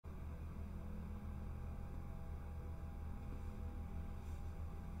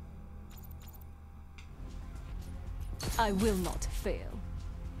I will not fail.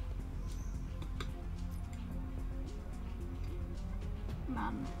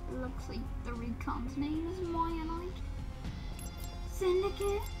 Man, looks like the recon's name is Myanite.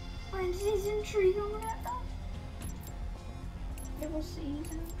 Syndicate? When season 3 coming out? It was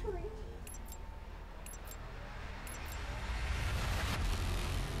season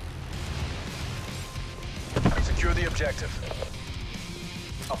 3. Secure the objective.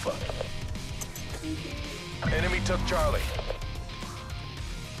 Alpha. Enemy took Charlie.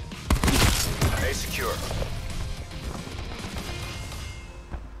 A secure.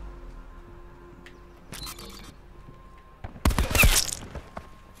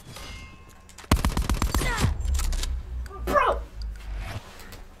 Bro!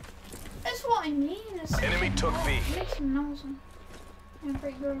 That's what I mean. Enemy took B. Makes him nosy. Yeah,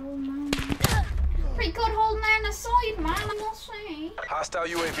 pretty good holding man. Pretty good holding there on the side, man, I must say. Hostile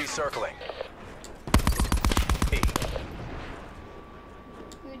UAV circling. E.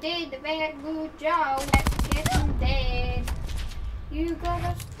 You did a very good job at getting dead. You got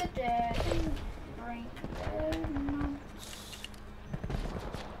us the dead and break the nuts.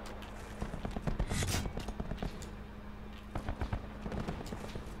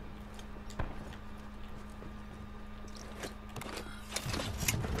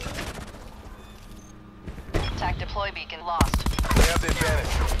 Attack deploy beacon lost. They have the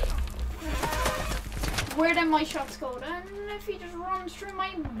advantage. Where did my shots go then? If he just runs through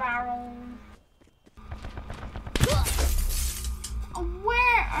my barrel.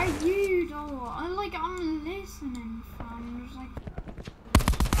 Where are you though? I'm listening from. There's like...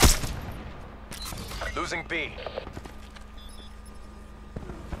 Losing B.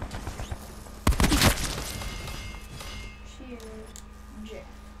 Cheers, Jeff.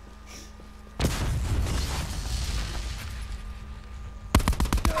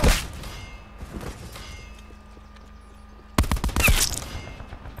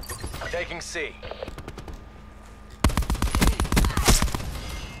 Taking C.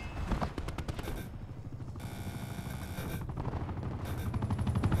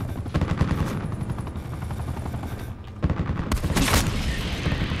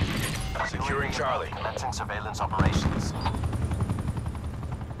 Securing Charlie. Commencing surveillance operations.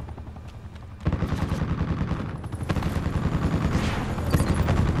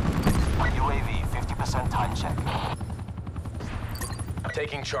 UAV 50% time check.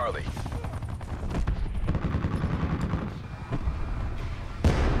 Taking Charlie.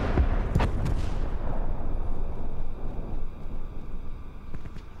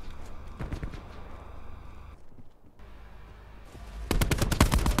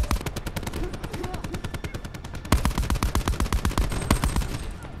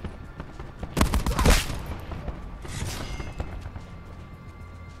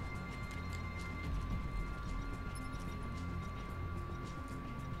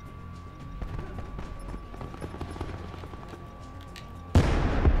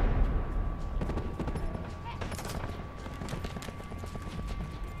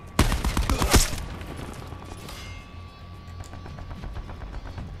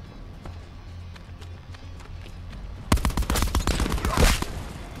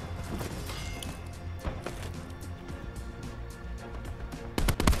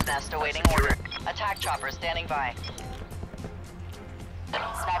 Nest awaiting order. Attack chopper standing by.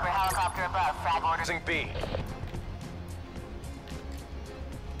 Sniper helicopter above. Frag orders. Losing B.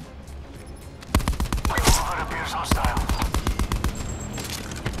 Movement appears hostile.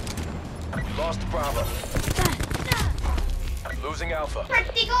 Lost Bravo. Losing Alpha.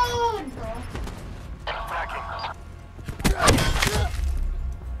 Pretty good, bro. Tracking.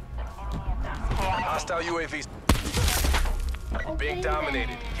 Hostile UAVs. Being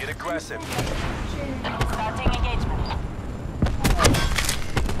dominated. Get aggressive. Starting engagement.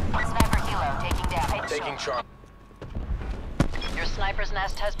 Sniper helo taking down. Taking Charlie. Your sniper's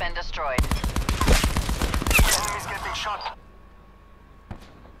nest has been destroyed. Enemies getting shot.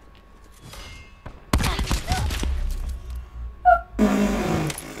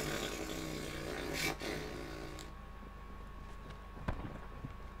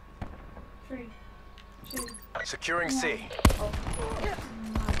 Three, two, Securing C.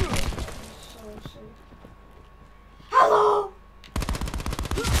 Hello!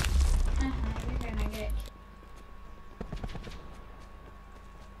 You're gonna get...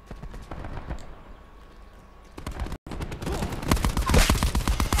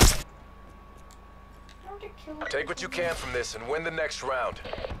 Take what you can from this and win the next round.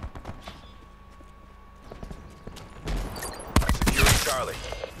 Securing Charlie.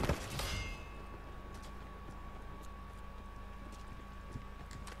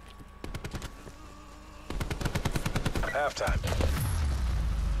 halftime.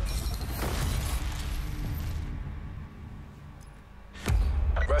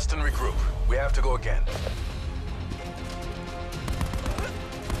 Rest and regroup. We have to go again.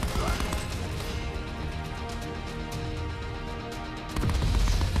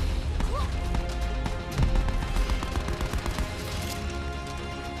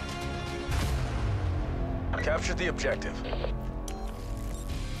 Capture the objective.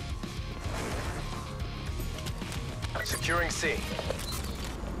 Securing C.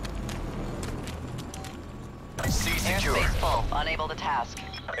 C secure. Airspace full. Unable to task.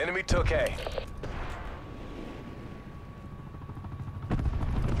 Enemy took A.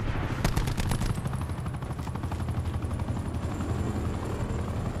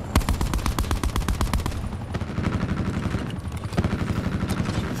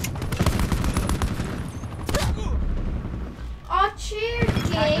 Oh, cheers,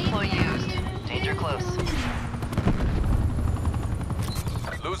 Attack deploy Gabe. used. Danger close.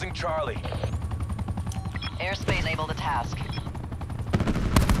 Losing Charlie. Airspace able to task.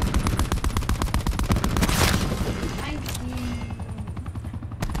 Thank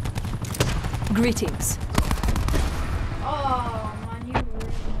you. Greetings. Oh, man, you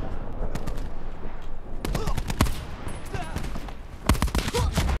ruined.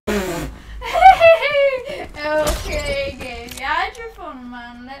 Okay, Gabe, you had your fun,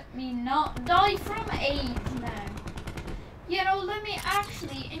 man. Let me not die from AIDS now. You know, let me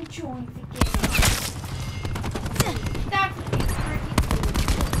actually enjoy the game. That would be pretty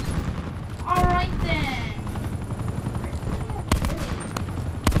cool. Alright then.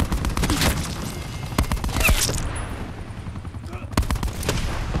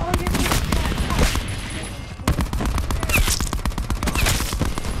 Oh, you're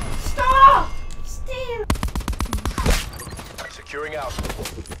stop! Still! Securing out.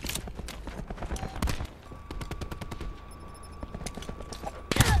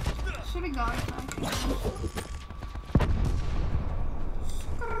 Should have got it.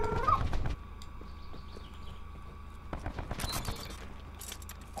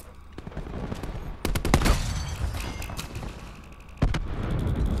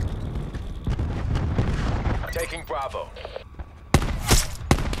 Taking Bravo.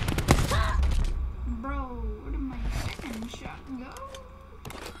 Bro, where did my second shot go?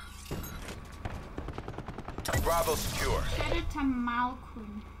 Bravo secure. Shout out to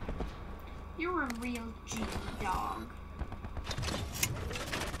Malcolm. You're a real G dog.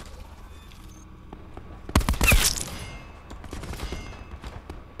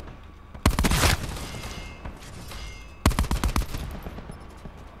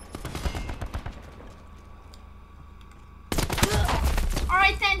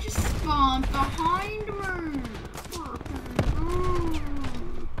 Alright then, just spawn behind me.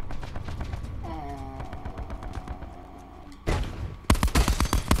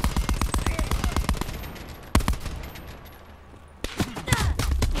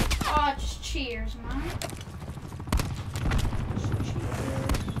 Oh, just cheers, man. Just cheers.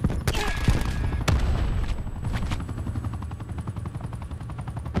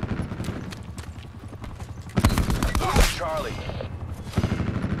 Losing Charlie.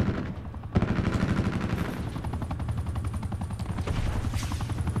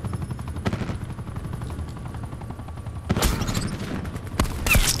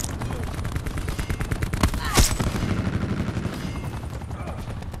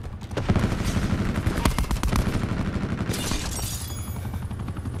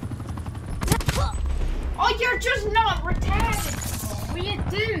 Oh, you're just not retarded. What are you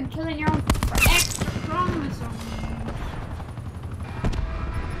doing? Killing your own extra chromosomes.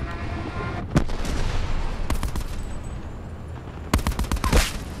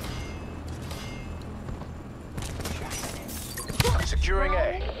 Securing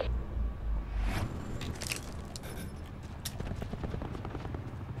A.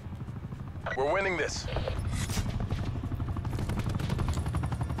 We're winning this.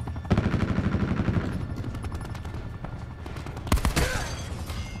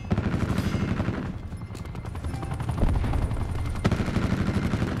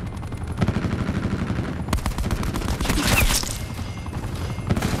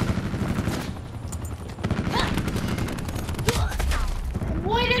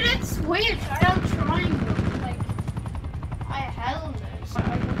 Why did it switch? I don't triangle. Like, I held this. I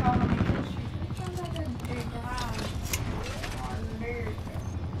forgot how my history. It sounds like a big house.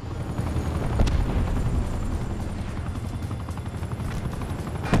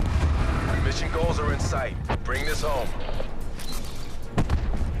 Mission goals are in sight. Bring this home.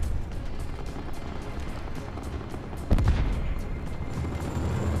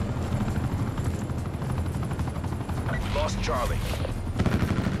 Charlie.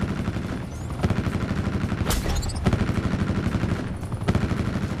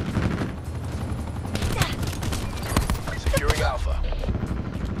 Securing Alpha.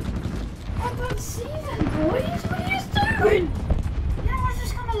 I don't see them, boys. What are you doing? You know, we're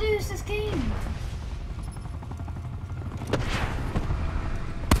just gonna lose this game.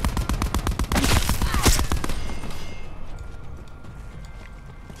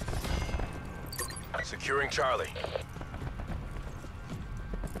 Securing Charlie.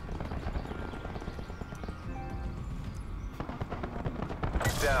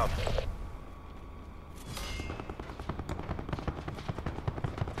 Down.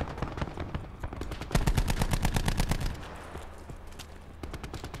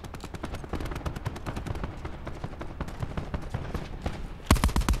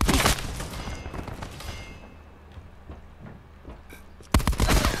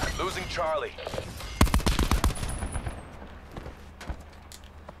 Losing Charlie.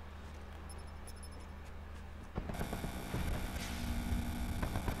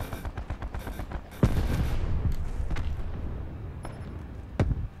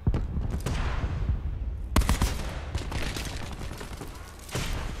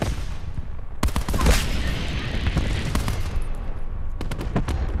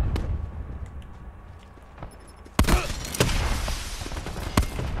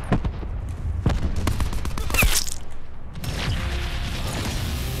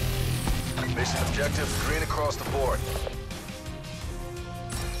 Mission objective, green across the board.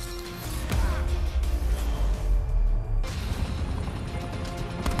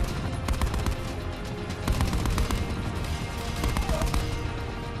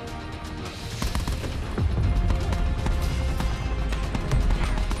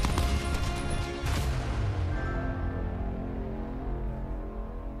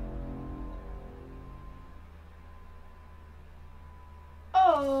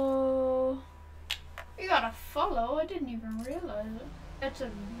 Oh, you got a follow. I didn't even realize it. It's a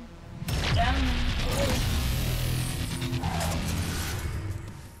damn cool.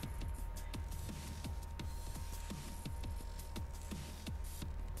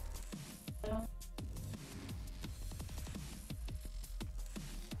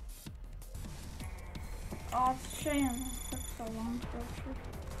 Oh, it's a shame. It took so long to go through.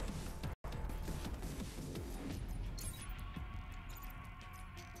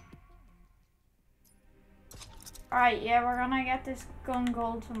 Alright, yeah, we're gonna get this gun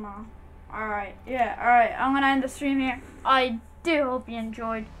gold tomorrow. Alright, yeah, alright, I'm gonna end the stream here. I do hope you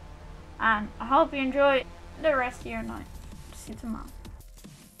enjoyed, and I hope you enjoy the rest of your night. See you tomorrow.